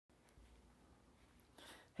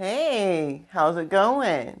Hey, how's it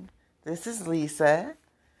going? This is Lisa,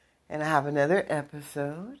 and I have another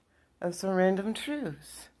episode of Some Random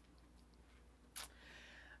Truths.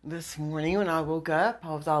 This morning when I woke up,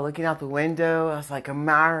 I was all looking out the window. I was like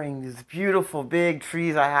admiring these beautiful big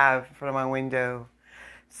trees I have in front of my window.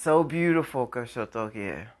 So beautiful,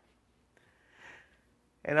 Koshotoki.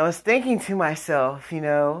 And I was thinking to myself,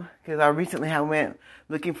 because I recently went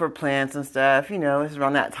looking for plants and stuff, it's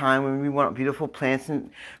around that time when we want beautiful plants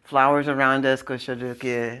and flowers around us,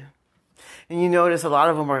 Koshotoki. And you notice a lot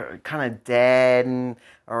of them are kind of dead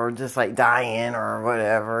or just like dying or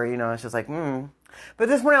whatever, it's just like, But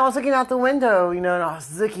this morning I was looking out the window, and I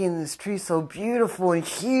was looking at this tree so beautiful and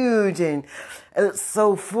huge and it's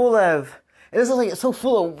so full of, it's so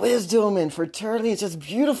full of wisdom and fertility. It's just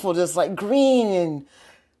beautiful, just like green and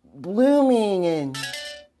blooming. And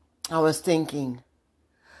I was thinking,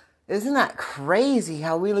 isn't that crazy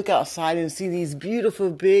how we look outside and see these beautiful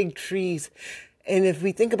big trees? And if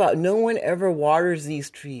we think about, no one ever waters these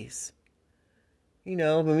trees.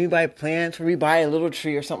 When we buy plants or we buy a little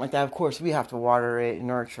tree or something like that, of course we have to water it and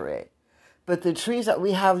nurture it. But the trees that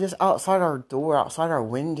we have just outside our door, outside our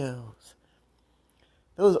windows,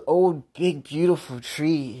 those old, big, beautiful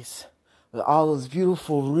trees with all those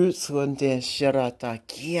beautiful roots running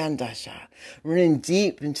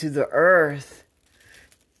deep into the earth,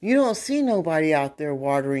 you don't see nobody out there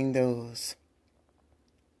watering those.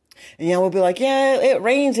 And we'll be like, yeah, it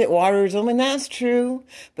rains, it waters them, and that's true.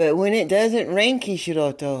 But when it doesn't rain,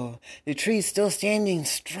 Kishiroto, the tree's still standing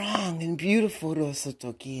strong and beautiful,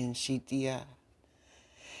 Rosotoki and Shitia.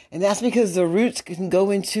 And that's because the roots can go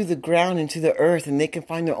into the ground, into the earth, and they can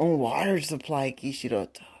find their own water supply,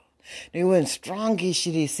 Kishiroto. They went strong,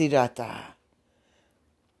 Kishirisirata.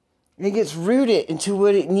 It gets rooted into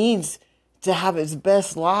what it needs to have its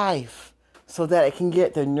best life so that it can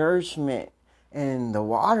get the nourishment and the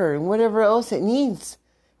water and whatever else it needs.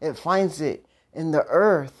 It finds it in the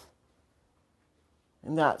earth.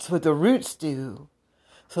 And that's what the roots do.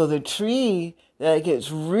 So the tree that gets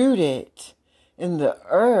rooted in the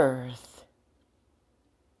earth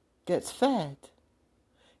gets fed,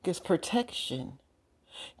 gets protection,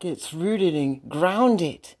 gets rooted and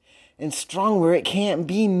grounded and strong where it can't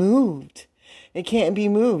be moved. It can't be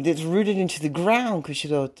moved. It's rooted into the ground,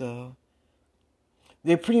 Kushiroto.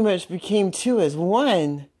 They pretty much became two as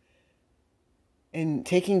one and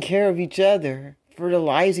taking care of each other,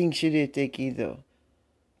 fertilizing Shiritekido.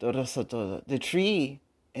 The tree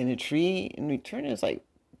in return is like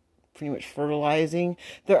pretty much fertilizing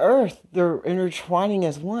the earth. They're intertwining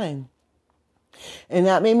as one. And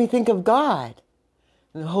that made me think of God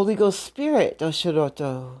and the Holy Ghost Spirit,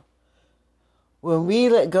 Doshiroto. When we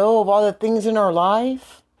let go of all the things in our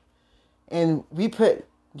life and we put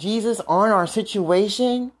Jesus on our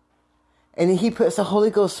situation, and He puts the Holy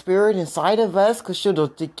Ghost Spirit inside of us,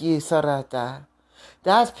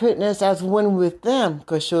 that's putting us as one with them,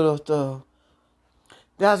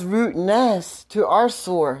 that's rooting us to our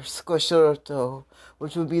source,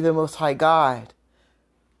 which would be the Most High God,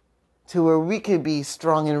 to where we could be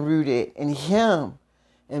strong and rooted in Him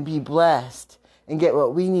and be blessed and get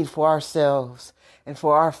what we need for ourselves and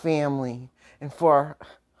for our family and for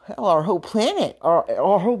our whole planet,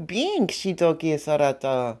 our whole being, Shitoki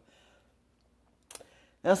Sarata.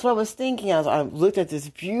 That's what I was thinking as I looked at this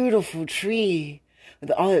beautiful tree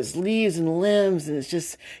with all its leaves and limbs, and it's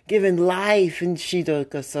just giving life in Shitoki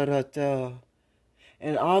Sarata.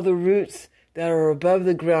 And all the roots that are above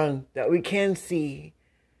the ground that we can see.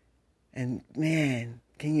 And man,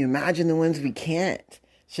 can you imagine the ones we can't?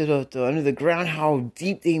 Shiroto, under the ground, how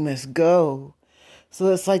deep they must go. So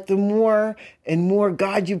it's like the more and more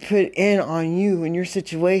God you put in on you and your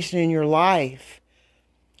situation in your life,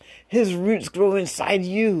 His roots grow inside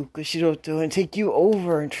you, Kushiroto, and take you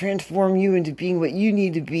over and transform you into being what you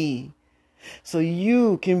need to be. So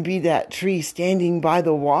you can be that tree standing by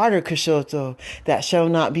the water, Kushoto, that shall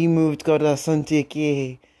not be moved,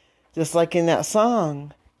 Korasantiki. Just like in that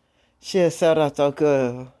song.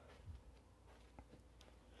 Shesaratoku.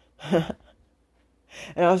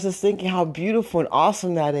 And I was just thinking how beautiful and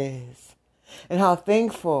awesome that is. And how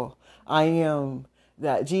thankful I am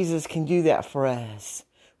that Jesus can do that for us.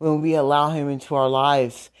 When we allow Him into our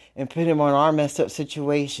lives and put Him on our messed up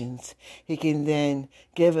situations, He can then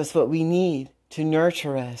give us what we need to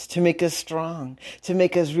nurture us, to make us strong, to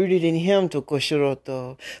make us rooted in Him,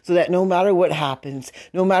 Tokoshiroto, so that no matter what happens,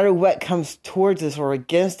 no matter what comes towards us or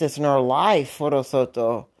against us in our life,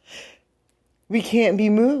 Forosoto, we can't be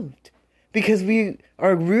moved because we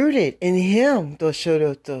are rooted in Him,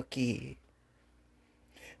 Toshorotoki.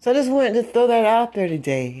 So I just wanted to throw that out there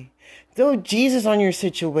today. Throw Jesus on your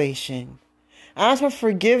situation. Ask for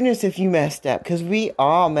forgiveness if you messed up, because we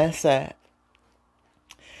all mess up.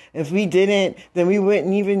 If we didn't, then we wouldn't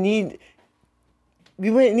need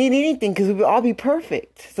anything, because we would all be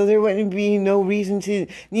perfect. So there wouldn't be no reason to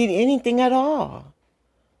need anything at all.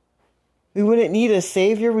 We wouldn't need a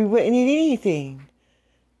savior. We wouldn't need anything.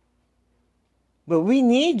 But we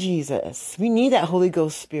need Jesus. We need that Holy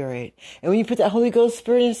Ghost Spirit. And when you put that Holy Ghost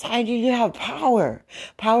Spirit inside you, you have power.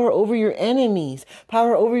 Power over your enemies.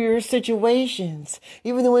 Power over your situations.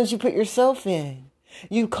 Even the ones you put yourself in.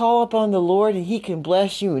 You call upon the Lord and He can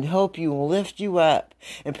bless you and help you and lift you up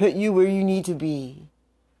and put you where you need to be.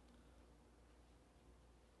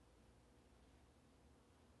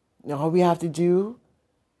 And all we have to do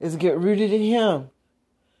is get rooted in Him.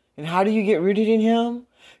 And how do you get rooted in Him?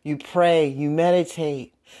 You pray, you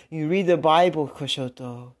meditate, you read the Bible,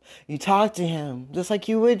 Koshoto. You talk to Him, just like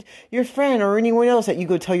you would your friend or anyone else that you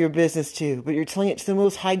go tell your business to, but you're telling it to the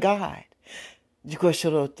Most High God.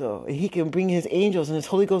 And He can bring His angels and His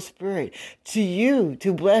Holy Ghost Spirit to you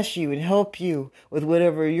to bless you and help you with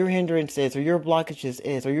whatever your hindrance is or your blockages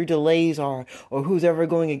is or your delays are or who's ever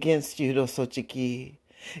going against you, Rosochiki.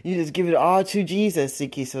 You just give it all to Jesus,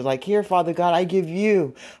 Siki. So like, here, Father God, I give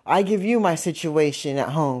you my situation at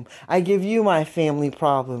home. I give you my family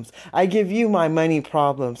problems. I give you my money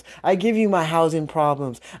problems. I give you my housing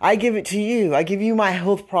problems. I give it to you. I give you my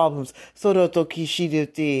health problems.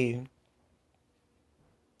 Sorotoki.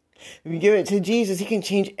 If you give it to Jesus, He can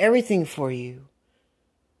change everything for you.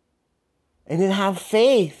 And then have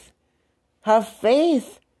faith. Have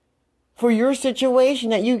faith for your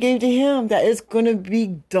situation that you gave to Him, that it's going to be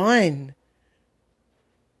done.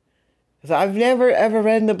 So I've never ever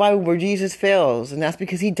read in the Bible where Jesus fails, and that's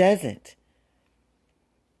because He doesn't.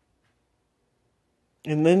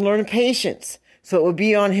 And then learn patience, so it will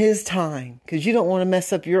be on His time, because you don't want to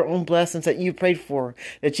mess up your own blessings that you prayed for,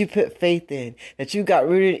 that you put faith in, that you got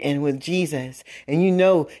rooted in with Jesus. And you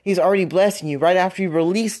know He's already blessing you right after you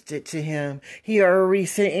released it to Him. He already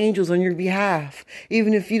sent angels on your behalf.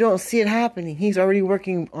 Even if you don't see it happening, He's already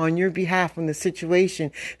working on your behalf on the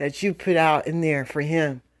situation that you put out in there for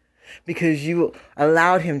Him, because you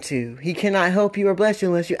allowed Him to. He cannot help you or bless you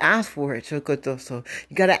unless you ask for it, Shokoto. So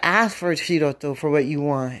you got to ask for it, Shiroto, for what you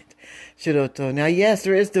want. Shiroto. Now, yes,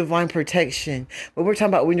 there is divine protection, but we're talking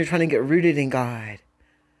about when you're trying to get rooted in God.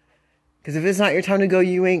 Because if it's not your time to go,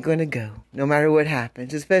 you ain't going to go, no matter what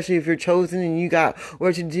happens. Especially if you're chosen and you got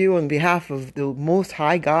what to do on behalf of the Most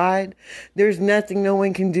High God. There's nothing no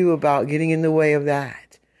one can do about getting in the way of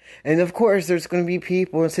that. And of course, there's going to be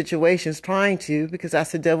people and situations trying to, because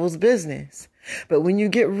that's the devil's business. But when you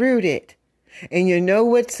get rooted and you know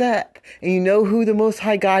what's up and you know who the Most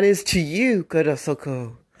High God is to you,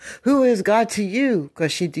 Kurosoko. Who is God to you?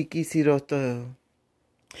 Kashitiki Siroto.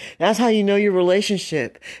 That's how you know your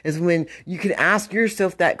relationship, is when you can ask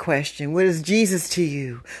yourself that question. What is Jesus to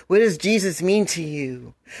you? What does Jesus mean to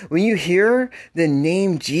you? When you hear the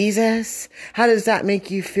name Jesus, how does that make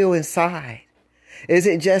you feel inside? Is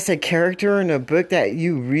it just a character in a book that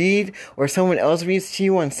you read or someone else reads to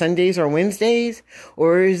you on Sundays or Wednesdays?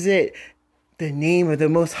 Or is it the name of the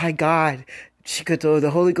Most High God, Shikoto,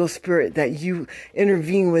 the Holy Ghost Spirit that you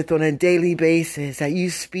intervene with on a daily basis, that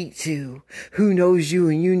you speak to, who knows you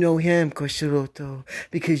and you know Him, Koshiroto,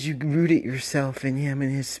 because you rooted yourself in Him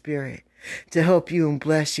and His Spirit to help you and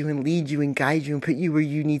bless you and lead you and guide you and put you where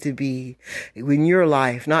you need to be in your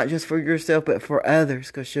life, not just for yourself, but for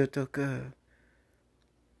others, Koshiroto.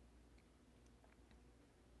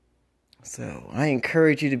 So I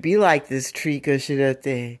encourage you to be like this tree,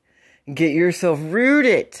 Koshirote, and get yourself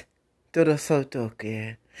rooted.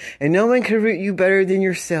 And no one can root you better than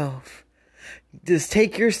yourself. Just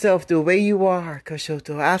take yourself the way you are,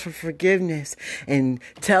 Koshoto. Ask for forgiveness and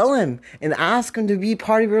tell Him and ask Him to be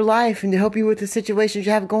part of your life and to help you with the situations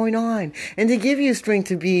you have going on and to give you strength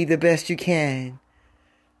to be the best you can.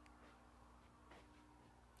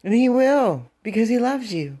 And He will, because He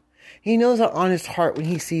loves you. He knows an honest heart when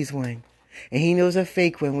He sees one. And He knows a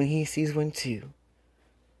fake one when He sees one too.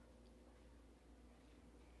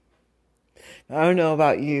 I don't know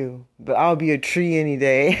about you, but I'll be a tree any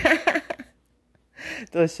day.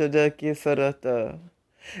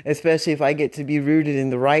 Especially if I get to be rooted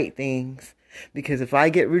in the right things. Because if I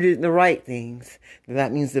get rooted in the right things, then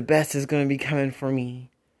that means the best is going to be coming for me.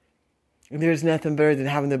 And there's nothing better than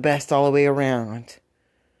having the best all the way around.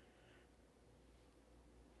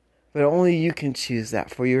 But only you can choose that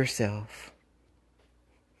for yourself.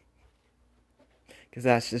 Because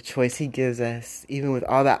that's the choice He gives us. Even with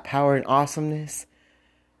all that power and awesomeness,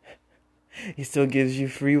 He still gives you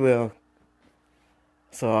free will.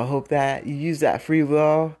 So I hope that you use that free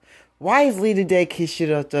will wisely today,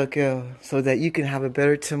 Kishirotoko, so that you can have a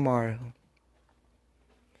better tomorrow.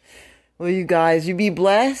 Well, you guys, you be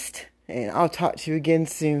blessed, and I'll talk to you again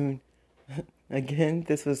soon. Again,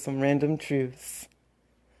 this was some random truths.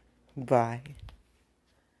 Bye.